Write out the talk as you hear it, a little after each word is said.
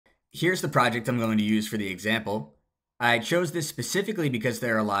Here's the project I'm going to use for the example. I chose this specifically because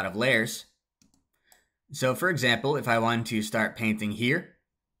there are a lot of layers. So for example, if I wanted to start painting here,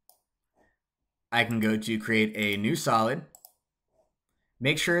 I can go to create a new solid,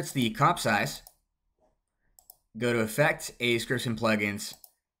 make sure it's the comp size, go to Effect, aescripts and Plugins,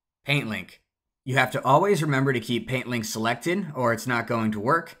 Paint Link. You have to always remember to keep Paint Link selected or it's not going to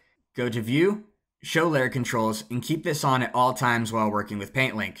work. Go to View, Show Layer Controls, and keep this on at all times while working with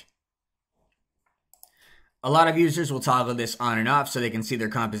Paint Link. A lot of users will toggle this on and off so they can see their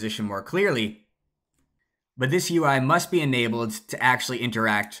composition more clearly, but this UI must be enabled to actually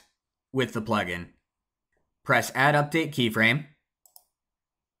interact with the plugin. Press Add Update Keyframe,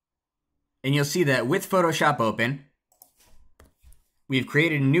 and you'll see that with Photoshop open, we've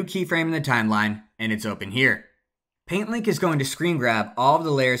created a new keyframe in the timeline, and it's open here. Paint Link is going to screen grab all of the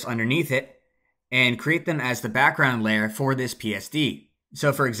layers underneath it and create them as the background layer for this PSD.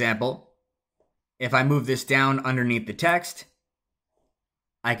 So for example, if I move this down underneath the text,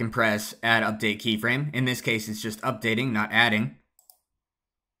 I can press Add Update Keyframe. In this case, it's just updating, not adding.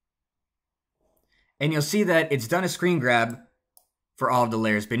 And you'll see that it's done a screen grab for all of the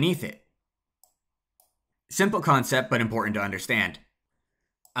layers beneath it. Simple concept, but important to understand.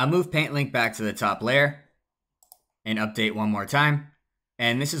 I'll move Paint Link back to the top layer and update one more time.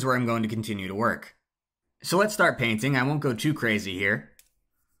 And this is where I'm going to continue to work. So let's start painting. I won't go too crazy here.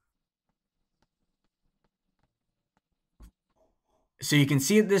 So you can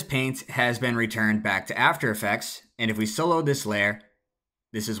see that this paint has been returned back to After Effects, and if we solo this layer,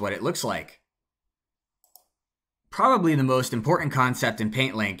 this is what it looks like. Probably the most important concept in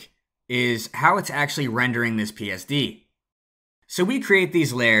Paint Link is how it's actually rendering this PSD. So we create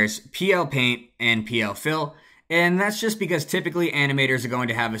these layers, PL Paint and PL Fill, and that's just because typically animators are going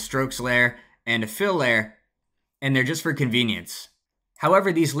to have a strokes layer and a fill layer, and they're just for convenience.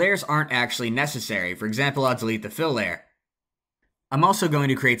 However, these layers aren't actually necessary. For example, I'll delete the fill layer. I'm also going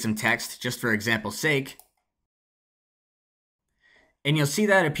to create some text just for example's sake. And you'll see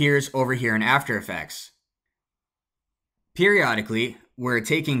that appears over here in After Effects. Periodically, we're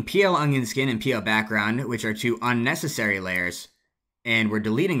taking PL Onion Skin and PL Background, which are two unnecessary layers, and we're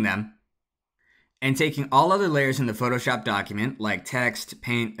deleting them, and taking all other layers in the Photoshop document, like text,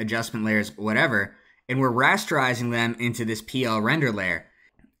 paint, adjustment layers, whatever, and we're rasterizing them into this PL render layer.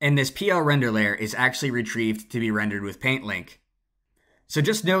 And this PL render layer is actually retrieved to be rendered with Paint Link. So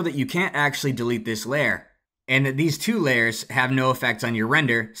just know that you can't actually delete this layer, and that these two layers have no effect on your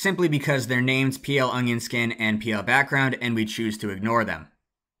render simply because they're named PL Onion Skin and PL Background, and we choose to ignore them.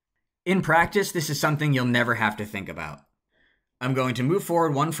 In practice, this is something you'll never have to think about. I'm going to move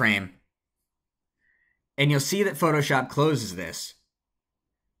forward one frame, and you'll see that Photoshop closes this.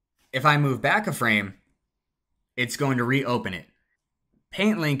 If I move back a frame, it's going to reopen it.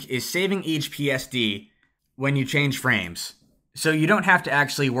 Paint Link is saving each PSD when you change frames, so you don't have to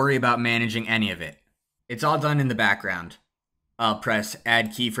actually worry about managing any of it. It's all done in the background. I'll press Add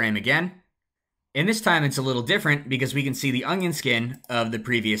Keyframe again, and this time it's a little different because we can see the onion skin of the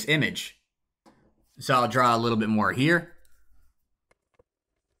previous image. So I'll draw a little bit more here.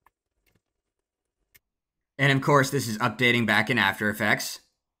 And of course, this is updating back in After Effects.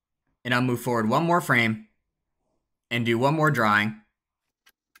 And I'll move forward one more frame and do one more drawing.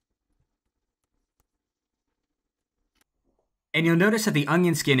 And you'll notice that the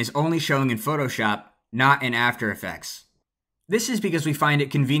onion skin is only showing in Photoshop, not in After Effects. This is because we find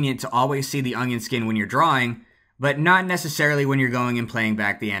it convenient to always see the onion skin when you're drawing, but not necessarily when you're going and playing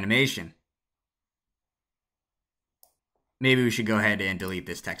back the animation. Maybe we should go ahead and delete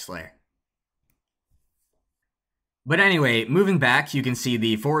this text layer. But anyway, moving back, you can see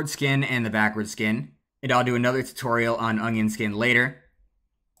the forward skin and the backward skin, and I'll do another tutorial on onion skin later.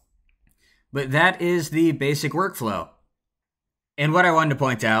 But that is the basic workflow. And what I wanted to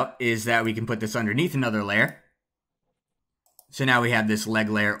point out is that we can put this underneath another layer. So now we have this leg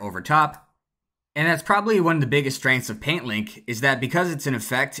layer over top. And that's probably one of the biggest strengths of Paint Link, is that because it's an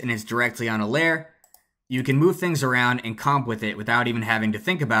effect and it's directly on a layer, you can move things around and comp with it without even having to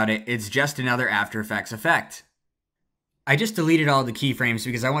think about it. It's just another After Effects effect. I just deleted all the keyframes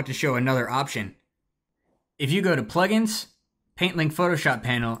because I want to show another option. If you go to Plugins, Paint Link Photoshop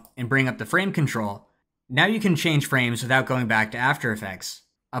panel, and bring up the frame control, now you can change frames without going back to After Effects.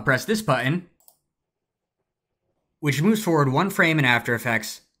 I'll press this button, which moves forward one frame in After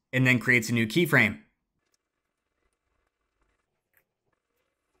Effects, and then creates a new keyframe.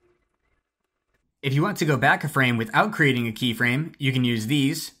 If you want to go back a frame without creating a keyframe, you can use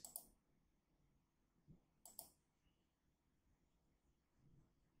these.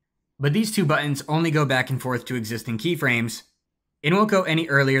 But these two buttons only go back and forth to existing keyframes, It won't go any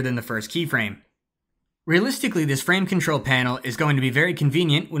earlier than the first keyframe. Realistically, this frame control panel is going to be very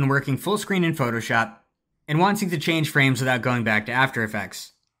convenient when working full screen in Photoshop and wanting to change frames without going back to After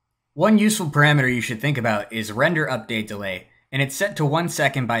Effects. One useful parameter you should think about is render update delay, and it's set to 1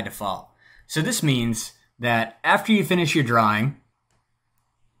 second by default. So this means that after you finish your drawing,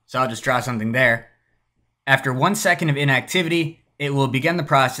 so I'll just draw something there, after 1 second of inactivity, it will begin the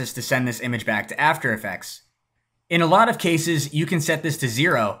process to send this image back to After Effects. In a lot of cases, you can set this to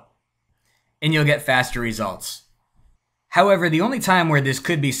 0, and you'll get faster results. However, the only time where this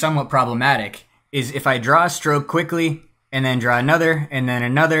could be somewhat problematic is if I draw a stroke quickly, and then draw another, and then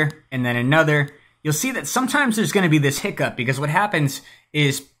another, and then another. You'll see that sometimes there's going to be this hiccup, because what happens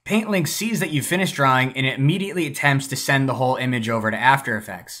is PaintLink sees that you've finished drawing, and it immediately attempts to send the whole image over to After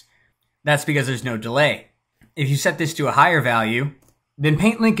Effects. That's because there's no delay. If you set this to a higher value, then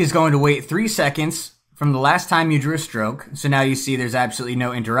PaintLink is going to wait 3 seconds from the last time you drew a stroke. So now you see there's absolutely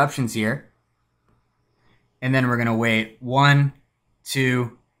no interruptions here. And then we're going to wait 1,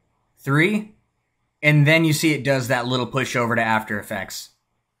 2, 3. And then you see it does that little push over to After Effects.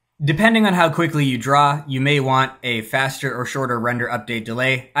 Depending on how quickly you draw, you may want a faster or shorter render update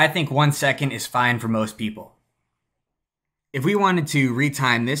delay. I think 1 second is fine for most people. If we wanted to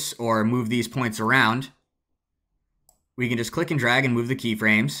retime this or move these points around, we can just click and drag and move the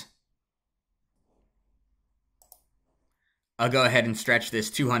keyframes. I'll go ahead and stretch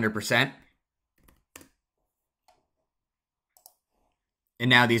this 200%. And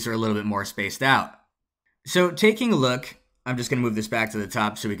now these are a little bit more spaced out. So taking a look, I'm just going to move this back to the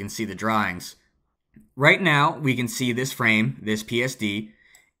top so we can see the drawings. Right now, we can see this frame, this PSD,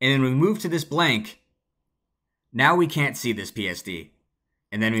 and then we move to this blank. Now we can't see this PSD.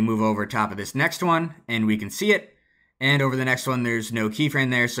 And then we move over top of this next one, and we can see it. And over the next one, there's no keyframe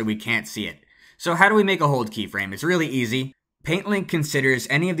there, so we can't see it. So how do we make a hold keyframe? It's really easy. PaintLink considers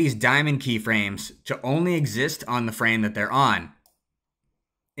any of these diamond keyframes to only exist on the frame that they're on.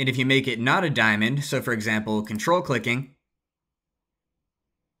 And if you make it not a diamond, so for example, control clicking,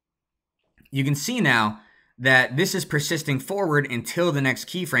 you can see now that this is persisting forward until the next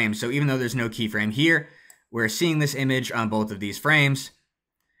keyframe. So even though there's no keyframe here, we're seeing this image on both of these frames.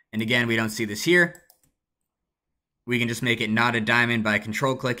 And again, we don't see this here. We can just make it not a diamond by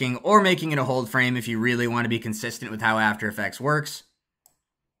control clicking or making it a hold frame if you really want to be consistent with how After Effects works.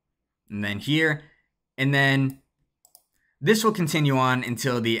 And then here, and then this will continue on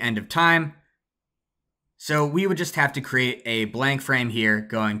until the end of time. So we would just have to create a blank frame here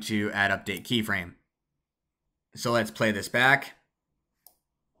going to add update keyframe. So let's play this back.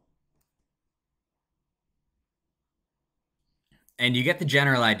 And you get the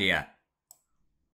general idea.